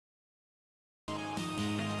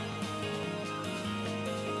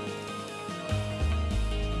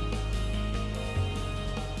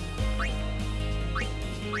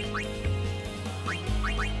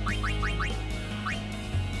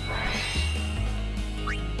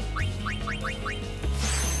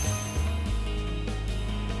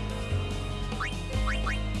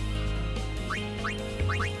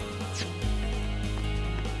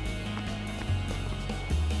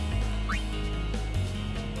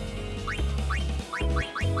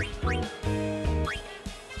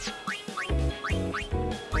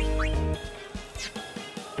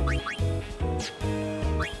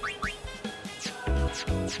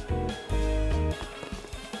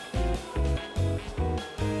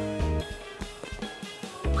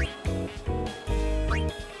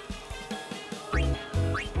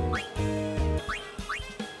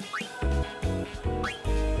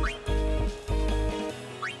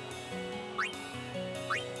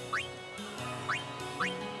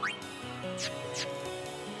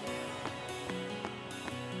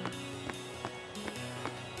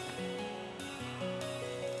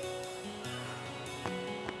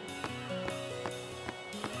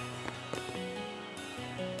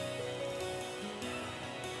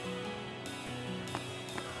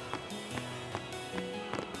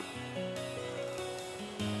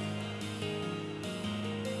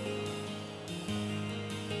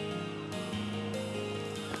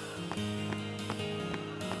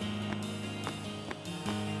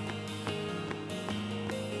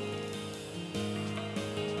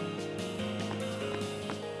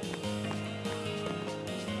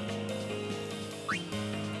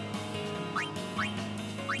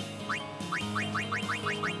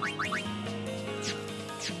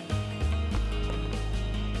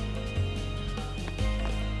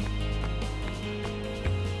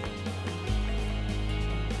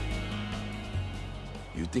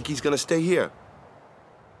think he's gonna stay here?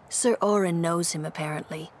 Sir Auron knows him,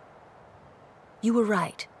 apparently. You were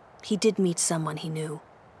right. He did meet someone he knew.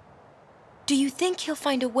 Do you think he'll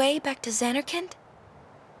find a way back to Zanarkand?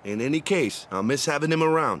 In any case, I'll miss having him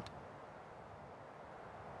around.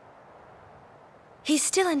 He's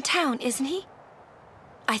still in town, isn't he?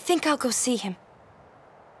 I think I'll go see him.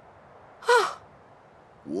 Oh!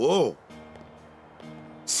 Whoa!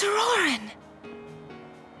 Sir Auron!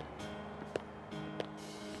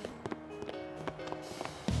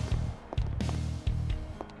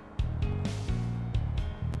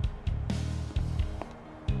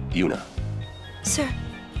 Yuna. Sir.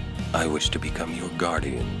 I wish to become your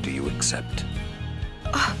guardian. Do you accept?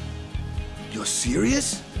 You're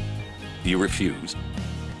serious? You refuse?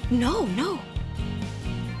 No, no.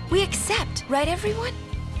 We accept, right everyone?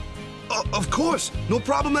 Of course! No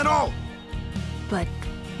problem at all! But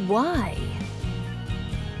why?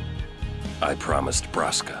 I promised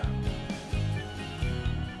Braska.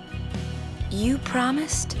 You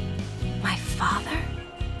promised? My father?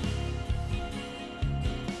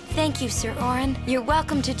 Thank you, Sir Auron. You're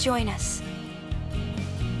welcome to join us.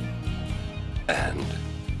 And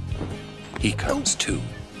he comes too.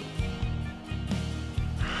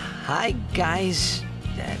 Hi, guys.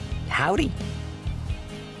 Howdy.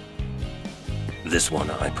 This one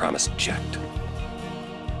I promised Jecht.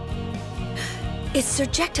 Is Sir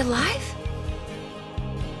Jecht alive?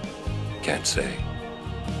 Can't say.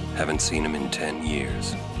 Haven't seen him in 10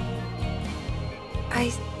 years.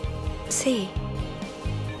 I see.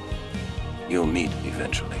 You'll meet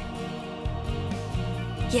eventually.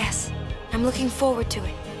 Yes, I'm looking forward to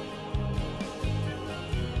it.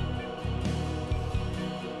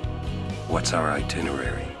 What's our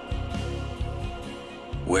itinerary?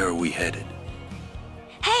 Where are we headed?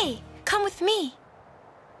 Hey, come with me.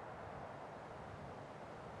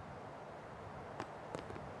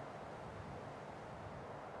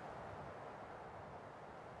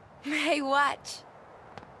 Hey, watch.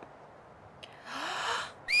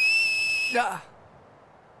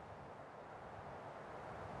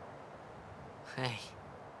 Hey,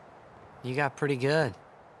 you got pretty good.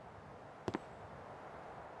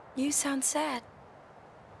 You sound sad.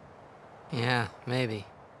 Yeah, maybe.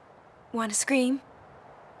 Want to scream?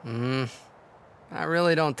 I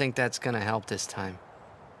really don't think that's gonna help this time.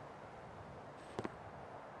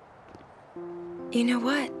 You know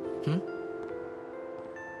what?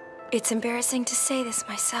 It's embarrassing to say this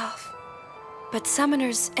myself, but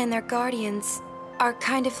summoners and their guardians are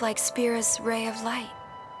kind of like Spira's ray of light.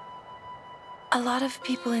 A lot of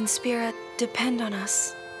people in Spira depend on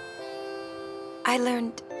us. I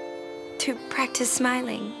learned to practice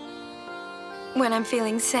smiling when I'm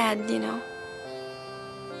feeling sad, you know.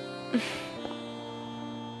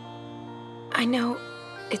 I know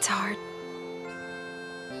it's hard.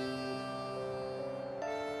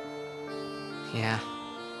 Yeah.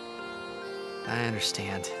 I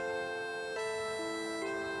understand.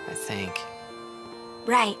 I think.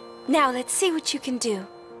 Right. Now let's see what you can do.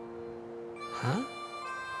 Huh?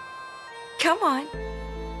 Come on.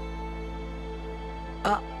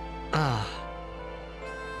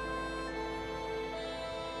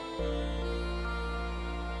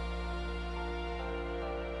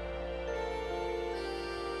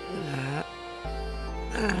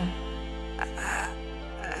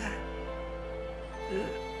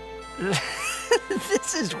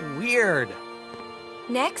 This is weird.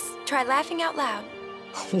 Next, try laughing out loud.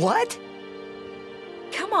 What?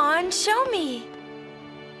 Come on, show me.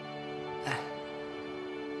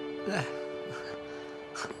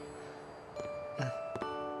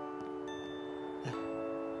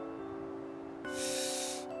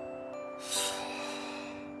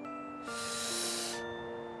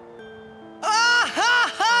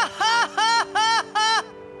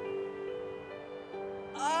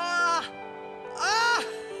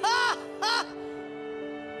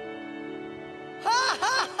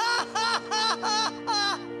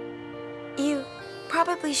 You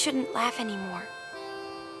probably shouldn't laugh anymore.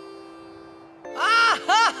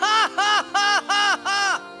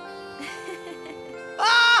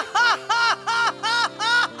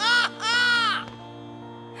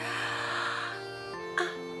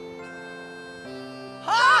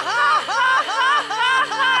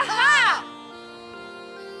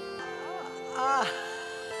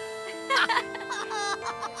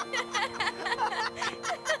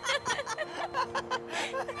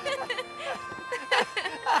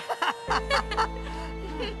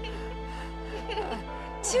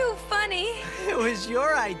 Too funny. It was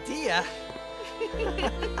your idea.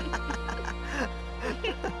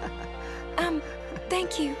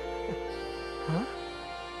 Thank you. Huh?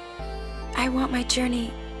 I want my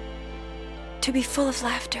journey to be full of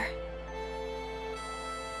laughter.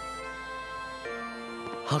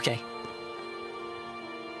 Okay.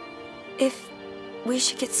 If we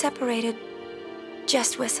should get separated,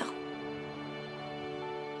 just whistle.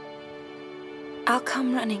 I'll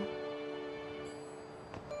come running.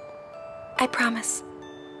 I promise.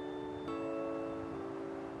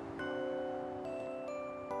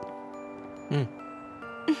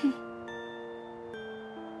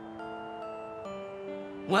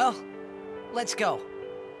 Well, let's go.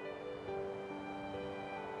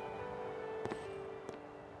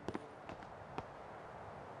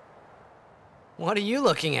 What are you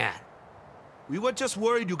looking at? We were just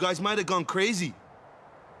worried you guys might have gone crazy.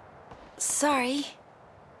 Sorry.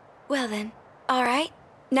 Well then, all right.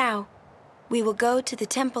 Now, we will go to the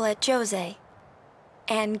temple at Jose.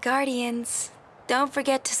 And Guardians, don't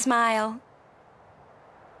forget to smile.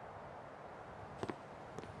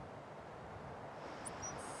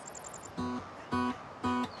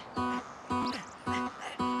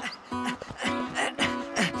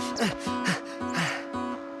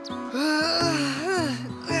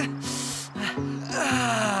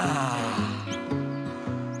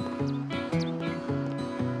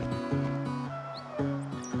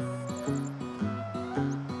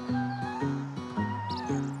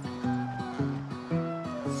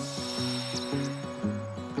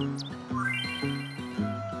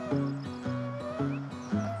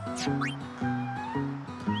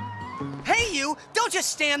 Hey, you! Don't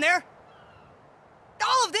just stand there!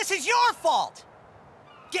 All of this is your fault!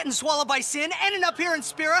 Getting swallowed by Sin, ending up here in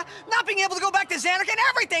Spira, not being able to go back to Xanark, and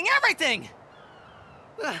everything!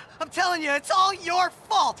 I'm telling you, it's all your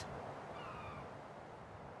fault!